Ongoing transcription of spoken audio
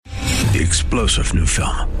The explosive new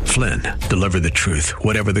film, Flynn, deliver the truth,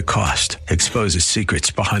 whatever the cost, exposes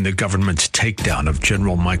secrets behind the government's takedown of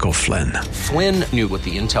General Michael Flynn. Flynn knew what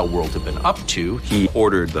the intel world had been up to. He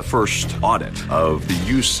ordered the first audit of the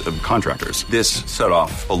use of contractors. This set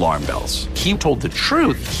off alarm bells. He told the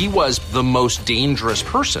truth. He was the most dangerous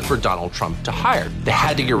person for Donald Trump to hire. They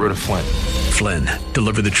had to get rid of Flynn. Flynn,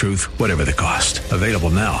 deliver the truth, whatever the cost. Available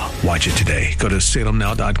now. Watch it today. Go to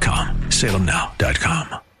salemnow.com.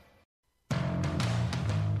 salemnow.com.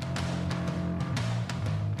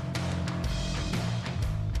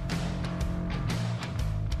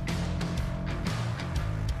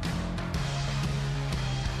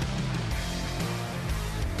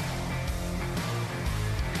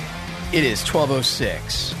 It is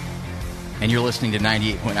 12:06, and you're listening to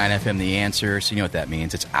 98.9 FM The Answer, so you know what that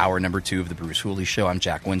means. It's hour number 2 of the Bruce Hooley Show. I'm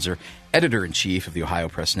Jack Windsor, editor-in-chief of the Ohio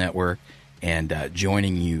Press Network, and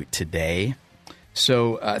joining you today.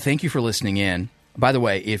 So thank you for listening in. By the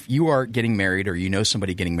way, if you are getting married or you know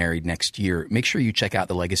somebody getting married next year, make sure you check out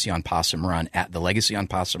the Legacy on Possum Run at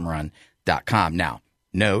thelegacyonpossumrun.com. Now,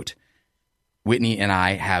 note, Whitney and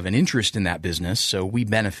I have an interest in that business, so we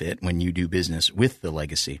benefit when you do business with the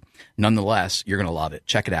Legacy. Nonetheless, you're going to love it.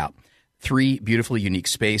 Check it out. 3 beautifully unique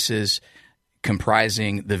spaces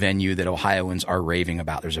comprising the venue that Ohioans are raving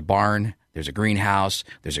about. There's a barn, there's a greenhouse,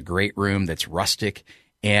 there's a great room that's rustic,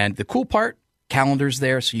 and the cool part, calendar's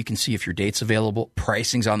there so you can see if your date's available.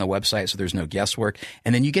 Pricing's on the website so there's no guesswork,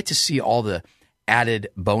 and then you get to see all the added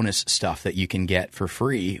bonus stuff that you can get for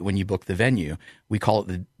free when you book the venue. We call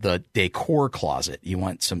it the decor closet. You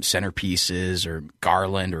want some centerpieces or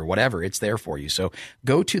garland or whatever, it's there for you. So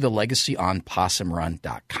go to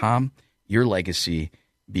thelegacyonpossumrun.com. Your legacy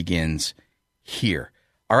begins here.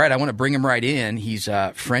 All right, I want to bring him right in. He's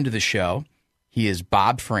a friend of the show. He is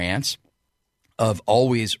Bob Frantz of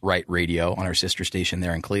Always Right Radio on our sister station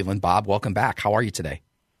there in Cleveland. Bob, welcome back. How are you today?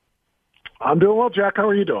 I'm doing well, Jack. How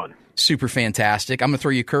are you doing? Super fantastic. I'm going to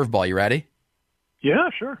throw you a curveball. You ready? Yeah,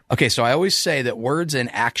 sure. Okay, so I always say that words and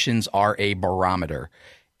actions are a barometer.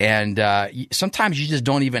 And sometimes you just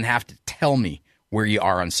don't even have to tell me where you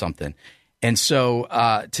are on something. And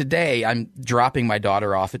so today I'm dropping my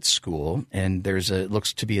daughter off at school, and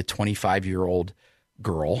looks to be a 25-year-old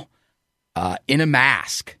girl in a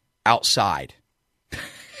mask outside.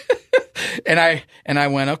 And I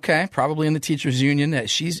went, okay, probably in the teachers union that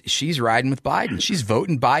she's riding with Biden. She's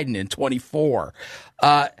voting Biden in 24.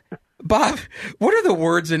 Bob, what are the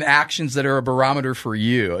words and actions that are a barometer for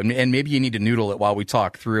you? And maybe you need to noodle it while we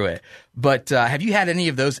talk through it. But have you had any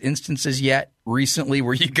of those instances yet recently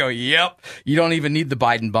where you go, yep, you don't even need the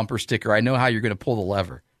Biden bumper sticker. I know how you're going to pull the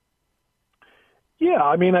lever. Yeah,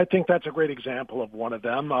 I mean, I think that's a great example of one of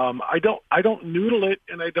them. I don't noodle it,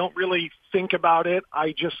 and I don't really think about it.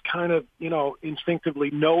 I just kind of,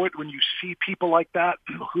 instinctively know it when you see people like that,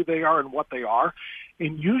 who they are and what they are.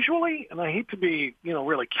 And usually, and I hate to be,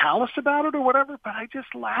 really callous about it or whatever, but I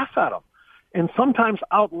just laugh at them. And sometimes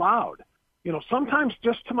out loud, sometimes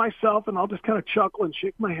just to myself, and I'll just kind of chuckle and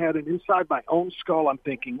shake my head. And inside my own skull, I'm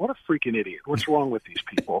thinking, what a freaking idiot. What's wrong with these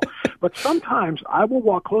people? But sometimes I will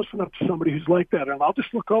walk close enough to somebody who's like that, and I'll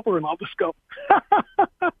just look over and I'll just go,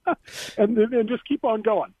 and then just keep on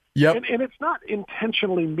going. Yep. And it's not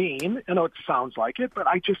intentionally mean. I know it sounds like it, but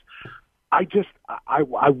I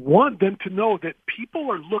want them to know that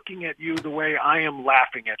people are looking at you the way I am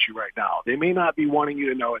laughing at you right now. They may not be wanting you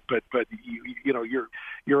to know it, but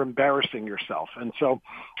you're embarrassing yourself. And so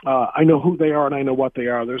I know who they are and I know what they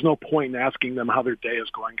are. There's no point in asking them how their day is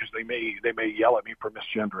going because they may yell at me for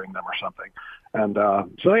misgendering them or something. And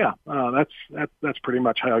that's pretty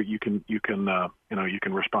much how you can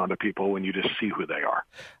respond to people when you just see who they are.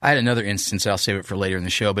 I had another instance. I'll save it for later in the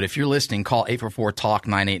show. But if you're listening, call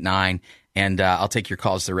 844-TALK-989. And I'll take your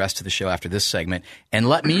calls the rest of the show after this segment. And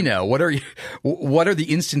let me know, what are the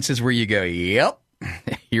instances where you go, yep,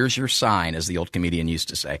 here's your sign, as the old comedian used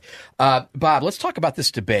to say. Bob, let's talk about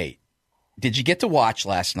this debate. Did you get to watch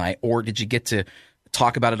last night, or did you get to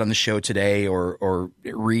talk about it on the show today, or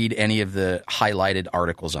read any of the highlighted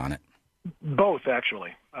articles on it? Both,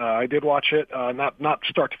 actually. I did watch it, not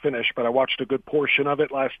start to finish, but I watched a good portion of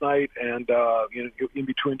it last night, and in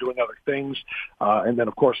between doing other things, and then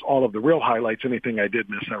of course all of the real highlights. Anything I did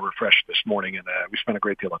miss, I refreshed this morning, and we spent a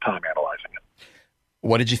great deal of time analyzing it.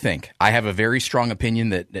 What did you think? I have a very strong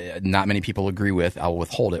opinion that not many people agree with. I'll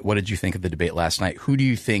withhold it. What did you think of the debate last night? Who do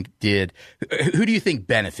you think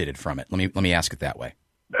benefited from it? Let me ask it that way.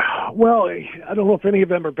 Well, I don't know if any of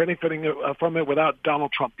them are benefiting from it without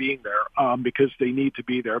Donald Trump being there, because they need to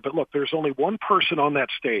be there. But look, there's only one person on that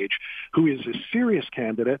stage who is a serious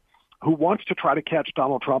candidate, who wants to try to catch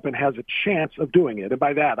Donald Trump and has a chance of doing it. And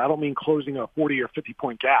by that, I don't mean closing a 40 or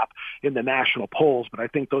 50-point gap in the national polls, but I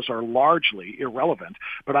think those are largely irrelevant.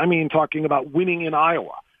 But I mean talking about winning in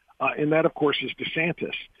Iowa, and that, of course, is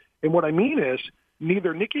DeSantis. And what I mean is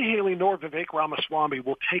neither Nikki Haley nor Vivek Ramaswamy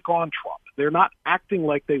will take on Trump. They're not acting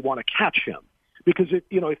like they want to catch him. Because,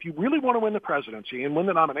 if you really want to win the presidency and win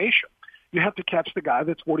the nomination, you have to catch the guy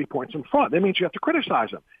that's 40 points in front. That means you have to criticize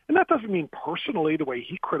him. And that doesn't mean personally the way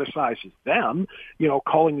he criticizes them,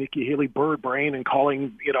 calling Nikki Haley bird brain and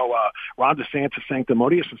calling, Ron DeSantis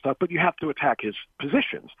sanctimonious and stuff, but you have to attack his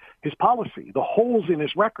positions, his policy, the holes in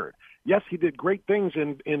his record. Yes, he did great things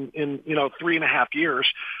in 3.5 years,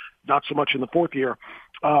 not so much in the fourth year.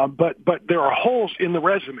 But there are holes in the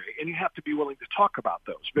resume, and you have to be willing to talk about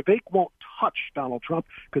those. Vivek won't touch Donald Trump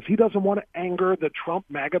because he doesn't want to anger the Trump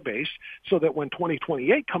MAGA base so that when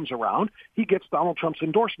 2028 comes around, he gets Donald Trump's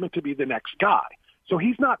endorsement to be the next guy. So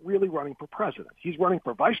he's not really running for president. He's running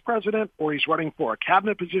for vice president, or he's running for a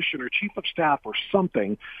cabinet position or chief of staff or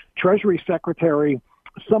something, Treasury secretary,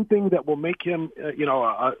 something that will make him,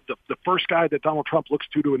 the first guy that Donald Trump looks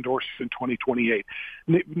to endorse in 2028.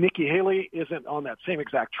 Nikki Haley isn't on that same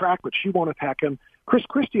exact track, but she won't attack him. Chris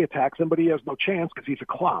Christie attacks him, but he has no chance because he's a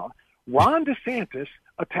clown. Ron DeSantis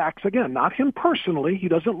attacks, again, not him personally. He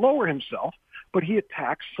doesn't lower himself, but he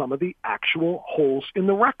attacks some of the actual holes in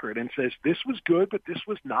the record and says this was good, but this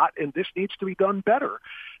was not, and this needs to be done better.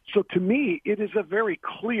 So to me, it is a very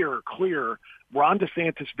clear Ron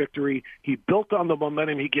DeSantis victory. He built on the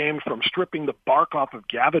momentum he gained from stripping the bark off of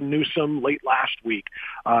Gavin Newsom late last week.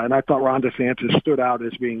 And I thought Ron DeSantis stood out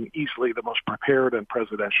as being easily the most prepared and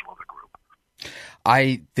presidential of the group.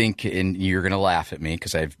 I think, and you're going to laugh at me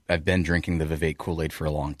because I've been drinking the Vivek Kool-Aid for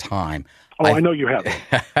a long time. I know you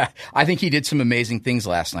have. I think he did some amazing things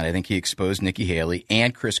last night. I think he exposed Nikki Haley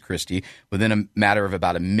and Chris Christie within a matter of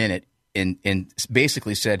about a minute and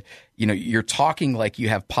basically said, you're talking like you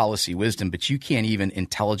have policy wisdom, but you can't even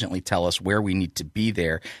intelligently tell us where we need to be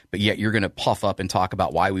there. But yet you're going to puff up and talk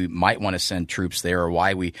about why we might want to send troops there or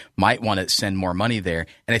why we might want to send more money there.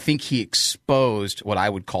 And I think he exposed what I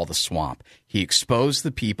would call the swamp. He exposed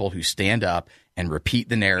the people who stand up and repeat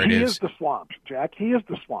the narratives. He is the swamp, Jack. He is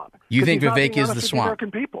the swamp. You think Vivek is the swamp?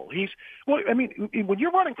 American people. When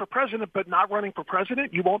you're running for president but not running for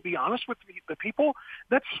president, you won't be honest with the people.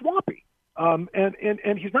 That's swampy.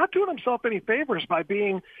 And he's not doing himself any favors by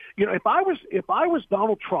being, if I was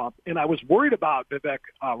Donald Trump and I was worried about Vivek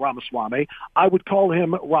Ramaswamy, I would call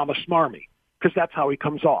him Ramasmarmy. Because that's how he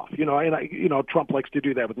comes off, and Trump likes to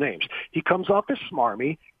do that with names. He comes off as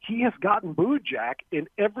smarmy. He has gotten booed, Jack, in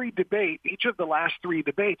every debate, each of the last 3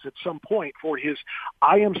 debates at some point for his,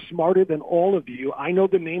 I am smarter than all of you. I know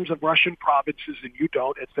the names of Russian provinces and you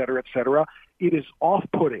don't, et cetera, et cetera. It is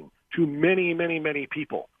off-putting to many, many, many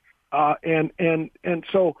people. And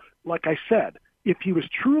so, like I said, if he was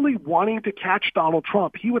truly wanting to catch Donald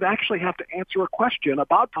Trump, he would actually have to answer a question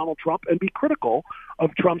about Donald Trump and be critical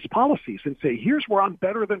of Trump's policies and say, here's where I'm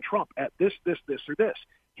better than Trump at this, or this.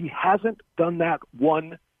 He hasn't done that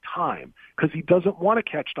one time because he doesn't want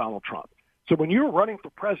to catch Donald Trump. So when you're running for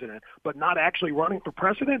president but not actually running for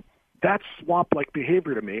president, that's swamp-like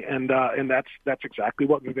behavior to me, and that's exactly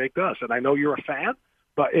what Vivek does. And I know you're a fan,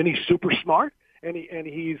 and he's super smart, and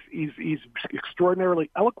he's extraordinarily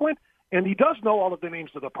eloquent. And he does know all of the names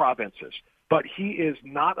of the provinces, but he is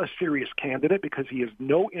not a serious candidate because he has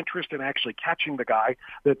no interest in actually catching the guy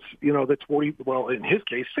that's 40, well, in his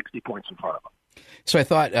case, 60 points in front of him. So I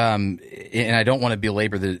thought, and I don't want to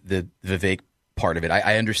belabor the Vivek part of it.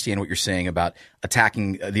 I understand what you're saying about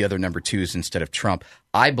attacking the other number twos instead of Trump.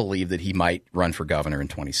 I believe that he might run for governor in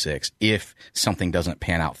 26 if something doesn't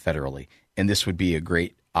pan out federally, and this would be a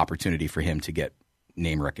great opportunity for him to get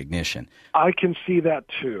name recognition. I can see that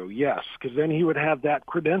too, yes, because then he would have that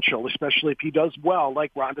credential, especially if he does well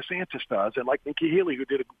like Ron DeSantis does and like Nikki Haley, who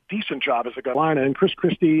did a decent job as a governor, and Chris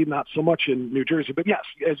Christie, not so much in New Jersey. But yes,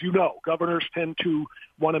 as you know, governors tend to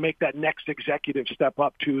want to make that next executive step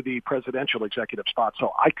up to the presidential executive spot.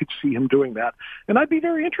 So I could see him doing that, and I'd be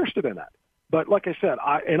very interested in that. But like I said,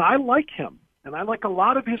 I like him. And I like a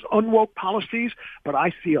lot of his unwoke policies, but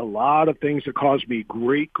I see a lot of things that cause me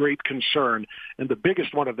great, great concern. And the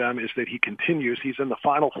biggest one of them is that he continues. He's in the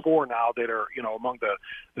final 4 now that are, among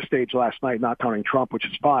the stage last night, not counting Trump, which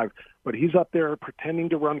is 5. But he's up there pretending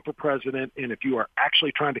to run for president. And if you are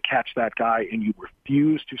actually trying to catch that guy and you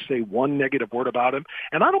refuse to say one negative word about him,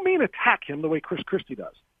 and I don't mean attack him the way Chris Christie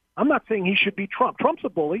does. I'm not saying he should be Trump. Trump's a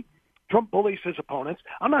bully. Trump bullies his opponents.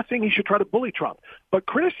 I'm not saying he should try to bully Trump, but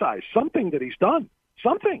criticize something that he's done,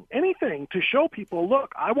 anything to show people,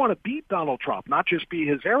 look, I want to beat Donald Trump, not just be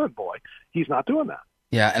his errand boy. He's not doing that.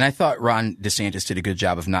 Yeah, and I thought Ron DeSantis did a good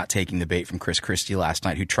job of not taking the bait from Chris Christie last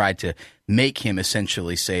night, who tried to make him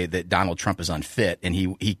essentially say that Donald Trump is unfit, and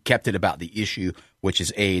he kept it about the issue, which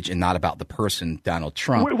is age, and not about the person, Donald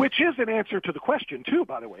Trump. Which is an answer to the question, too,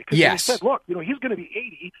 by the way. Because yes. he said, look, he's going to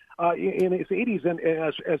be 80 in his 80s and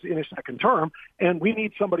as in his second term, and we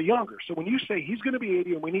need somebody younger. So when you say he's going to be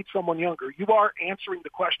 80 and we need someone younger, you are answering the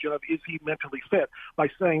question of is he mentally fit by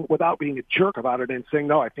saying, without being a jerk about it and saying,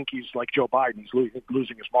 no, I think he's like Joe Biden. He's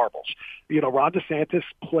losing his marbles. Ron DeSantis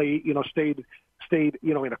stayed,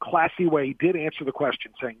 in a classy way. He did answer the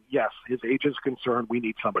question saying, yes, his age is concerned. We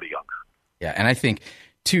need somebody younger. Yeah, and I think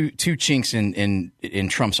two chinks in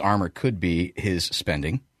Trump's armor could be his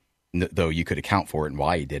spending, though you could account for it and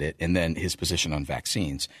why he did it, and then his position on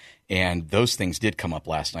vaccines. And those things did come up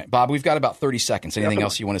last night. Bob, we've got about 30 seconds. Anything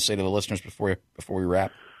else you want to say to the listeners before we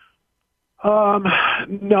wrap?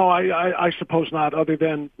 No, I suppose not, other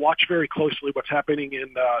than watch very closely what's happening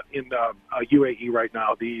in UAE right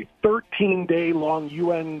now. The 13-day-long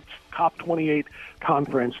UN COP28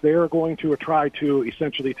 conference, they're going to try to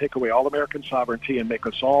essentially take away all American sovereignty and make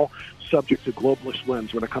us all subject to globalist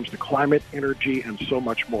whims when it comes to climate, energy, and so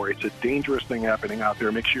much more. It's a dangerous thing happening out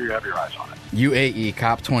there. Make sure you have your eyes on it. UAE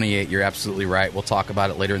COP28, you're absolutely right. We'll talk about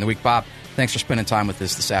it later in the week. Bob, thanks for spending time with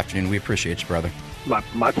us this afternoon. We appreciate you, brother.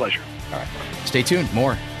 My pleasure. All right. Stay tuned.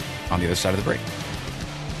 More on the other side of the break.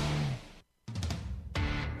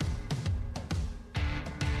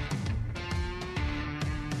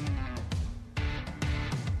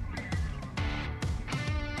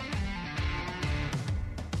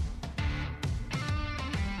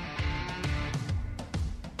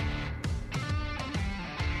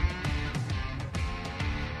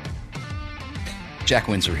 Jack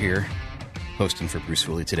Windsor here, hosting for Bruce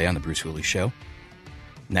Hooley today on The Bruce Hooley Show.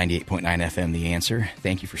 98.9 FM, The Answer.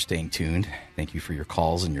 Thank you for staying tuned. Thank you for your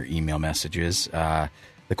calls and your email messages. The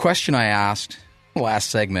question I asked last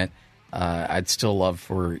segment, I'd still love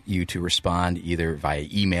for you to respond either via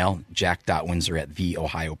email,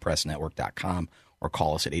 jack.windsor@theohiopressnetwork.com, or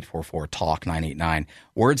call us at 844-TALK-989.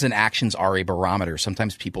 Words and actions are a barometer.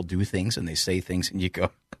 Sometimes people do things and they say things and you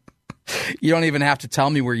go, you don't even have to tell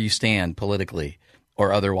me where you stand politically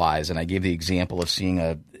or otherwise. And I gave the example of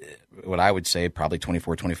seeing what I would say probably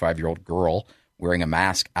 24, 25-year-old girl wearing a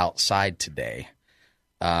mask outside today.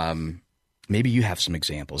 Maybe you have some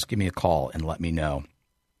examples. Give me a call and let me know.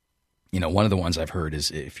 One of the ones I've heard is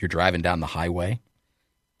if you're driving down the highway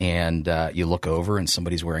and you look over and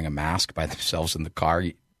somebody's wearing a mask by themselves in the car,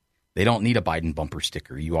 they don't need a Biden bumper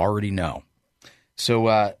sticker. You already know.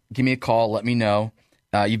 So give me a call. Let me know.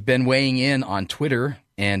 You've been weighing in on Twitter.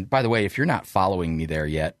 And by the way, if you're not following me there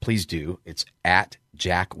yet, please do. It's at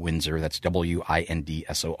Jack Windsor. That's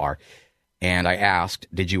WINDSOR. And I asked,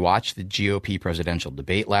 did you watch the GOP presidential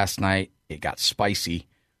debate last night? It got spicy.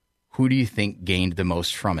 Who do you think gained the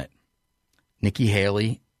most from it? Nikki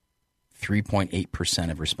Haley,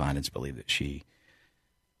 3.8% of respondents believe that she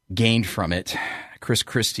gained from it. Chris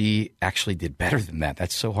Christie actually did better than that.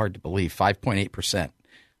 That's so hard to believe. 5.8%,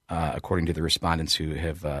 according to the respondents who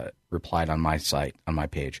have replied on my site, on my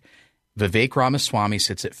page. Vivek Ramaswamy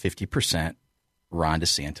sits at 50%. Ron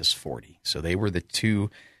DeSantis 40%. So they were the two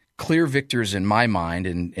clear victors in my mind,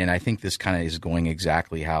 and I think this kind of is going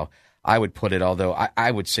exactly how I would put it, although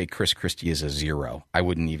I would say Chris Christie is a 0. I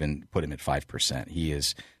wouldn't even put him at 5%. He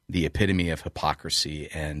is the epitome of hypocrisy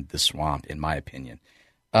and the swamp, in my opinion.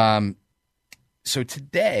 So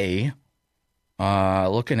today,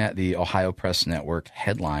 looking at the Ohio Press Network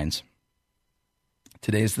headlines,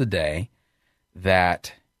 today's the day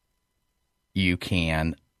that you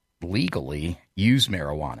can legally use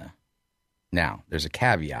marijuana. Now, there's a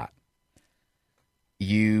caveat.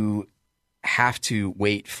 You have to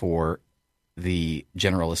wait for the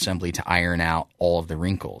General Assembly to iron out all of the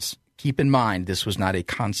wrinkles. Keep in mind, this was not a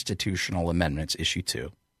constitutional amendment. It's issue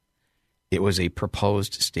 2. It was a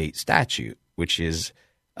proposed state statute, which is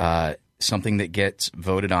something that gets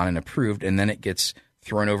voted on and approved, and then it gets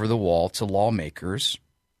thrown over the wall to lawmakers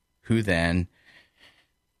who then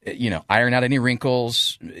iron out any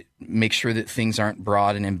wrinkles, make sure that things aren't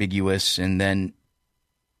broad and ambiguous, and then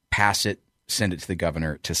pass it, send it to the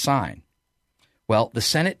governor to sign. Well, the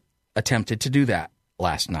Senate attempted to do that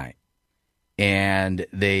last night, and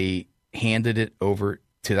they handed it over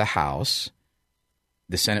to the House.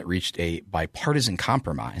 The Senate reached a bipartisan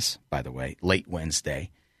compromise, by the way, late Wednesday,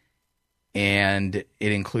 and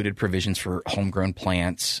it included provisions for homegrown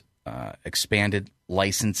plants, expanded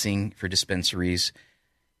licensing for dispensaries,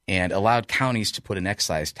 and allowed counties to put an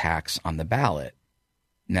excise tax on the ballot.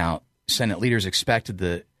 Now, Senate leaders expected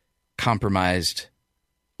the compromised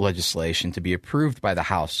legislation to be approved by the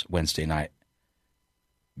House Wednesday night.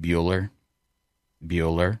 Bueller.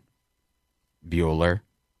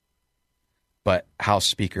 But House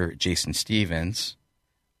Speaker Jason Stevens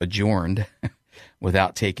adjourned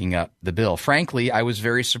without taking up the bill. Frankly, I was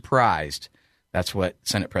very surprised. That's what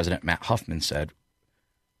Senate President Matt Huffman said.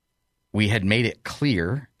 We had made it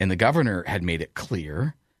clear, and the governor had made it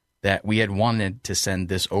clear, that we had wanted to send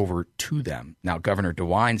this over to them. Now, Governor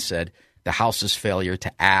DeWine said the House's failure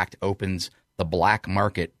to act opens the black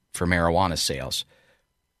market for marijuana sales.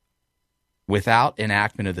 Without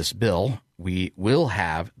enactment of this bill, we will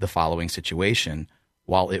have the following situation.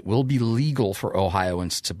 While it will be legal for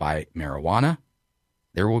Ohioans to buy marijuana,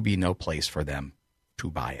 there will be no place for them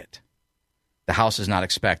to buy it. The House is not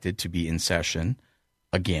expected to be in session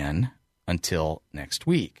again until next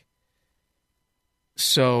week.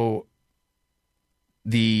 So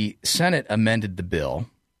the Senate amended the bill,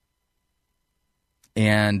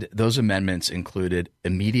 and those amendments included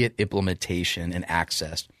immediate implementation and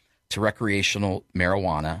access to recreational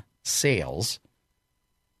marijuana sales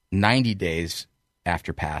 90 days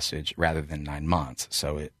after passage rather than 9 months.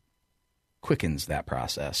 So it quickens that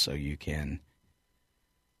process so you can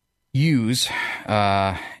use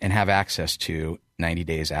and have access to 90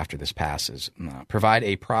 days after this passes. Provide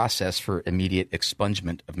a process for immediate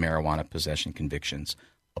expungement of marijuana possession convictions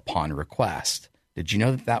upon request. Did you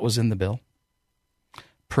know that that was in the bill?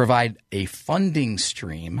 Provide a funding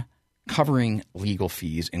stream covering legal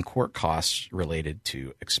fees and court costs related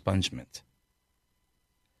to expungement.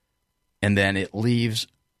 And then it leaves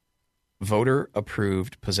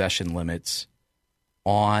voter-approved possession limits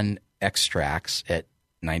on extracts at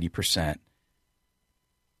 90%.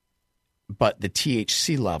 But the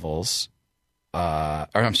THC levels,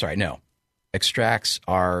 extracts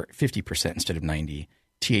are 50% instead of 90.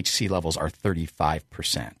 THC levels are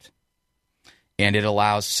 35%. And it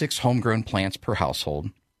allows 6 homegrown plants per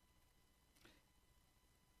household.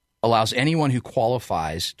 Allows anyone who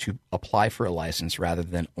qualifies to apply for a license rather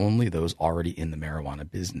than only those already in the marijuana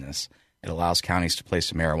business. It allows counties to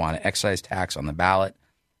place a marijuana excise tax on the ballot,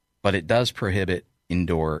 but it does prohibit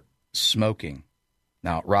indoor smoking.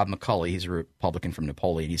 Now, Rob McCulley, he's a Republican from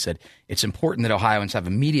Napoleon, he said, it's important that Ohioans have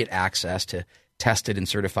immediate access to tested and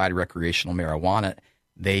certified recreational marijuana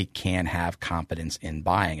they can have competence in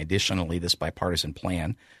buying. Additionally, this bipartisan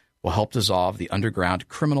plan will help dissolve the underground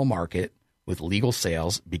criminal market with legal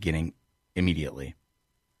sales beginning immediately.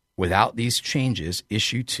 Without these changes,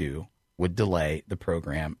 Issue 2 would delay the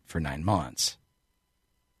program for 9 months.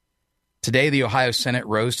 Today, the Ohio Senate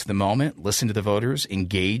rose to the moment, listened to the voters,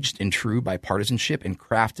 engaged in true bipartisanship, and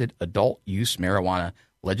crafted adult-use marijuana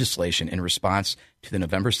legislation in response to the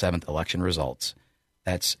November 7th election results.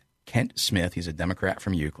 That's Kent Smith. He's a Democrat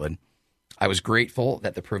from Euclid. I was grateful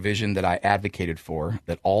that the provision that I advocated for,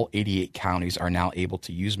 that all 88 counties are now able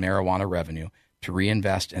to use marijuana revenue to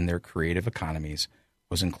reinvest in their creative economies,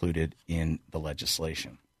 was included in the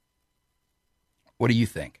legislation. What do you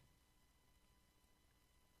think?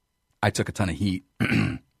 I took a ton of heat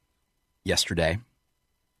yesterday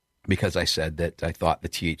because I said that I thought the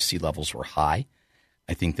THC levels were high.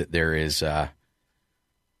 I think that there is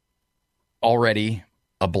already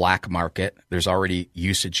a black market. There's already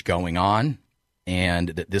usage going on, and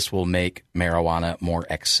that this will make marijuana more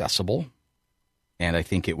accessible. And I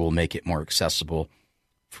think it will make it more accessible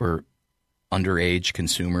for underage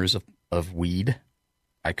consumers of weed.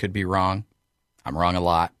 I could be wrong. I'm wrong a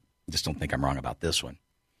lot. I just don't think I'm wrong about this one.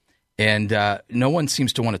 And no one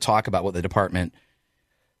seems to want to talk about what the department,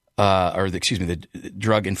 the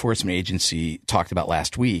Drug Enforcement Agency talked about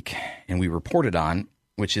last week, and we reported on,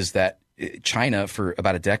 which is that China, for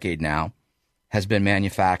about a decade now, has been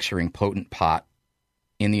manufacturing potent pot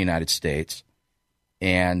in the United States.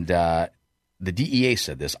 And the DEA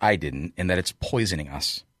said this, I didn't, and that it's poisoning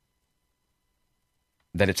us,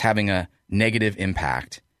 that it's having a negative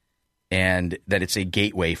impact, and that it's a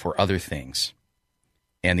gateway for other things.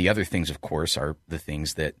 And the other things, of course, are the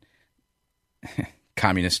things that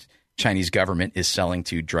communist Chinese government is selling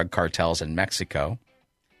to drug cartels in Mexico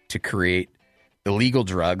to create illegal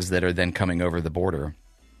drugs that are then coming over the border.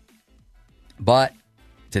 But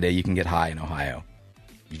today you can get high in Ohio.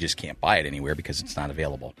 You just can't buy it anywhere because it's not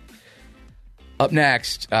available. Up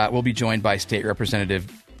next, we'll be joined by State Representative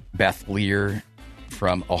Beth Lear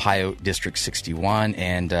from Ohio District 61,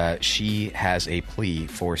 and she has a plea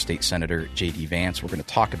for State Senator J.D. Vance. We're going to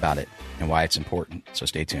talk about it and why it's important, so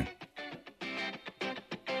stay tuned.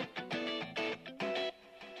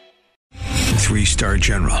 3-star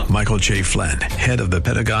general Michael J. Flynn, head of the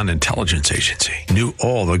Pentagon Intelligence Agency, knew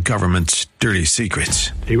all the government's dirty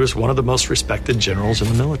secrets. He was one of the most respected generals in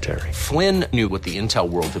the military. Flynn knew what the intel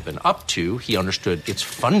world had been up to. He understood its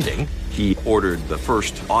funding. He ordered the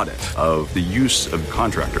first audit of the use of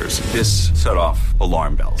contractors. This set off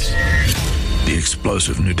alarm bells. The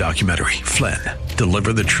explosive new documentary, Flynn,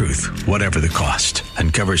 Deliver the Truth, Whatever the Cost,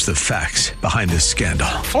 uncovers the facts behind this scandal.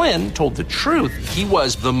 Flynn told the truth. He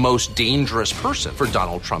was the most dangerous person for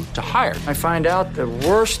Donald Trump to hire. I find out the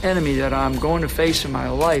worst enemy that I'm going to face in my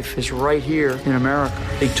life is right here in America.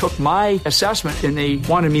 They took my assessment and they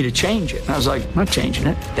wanted me to change it. And I was like, I'm not changing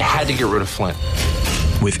it. They had to get rid of Flynn.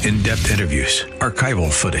 With in-depth interviews,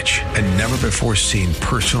 archival footage, and never-before-seen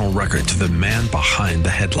personal records of the man behind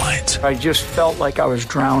the headlines. I just felt like I was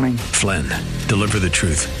drowning. Flynn, Deliver the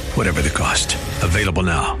Truth, Whatever the Cost. Available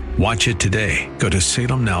now. Watch it today. Go to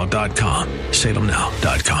salemnow.com.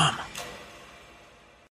 salemnow.com.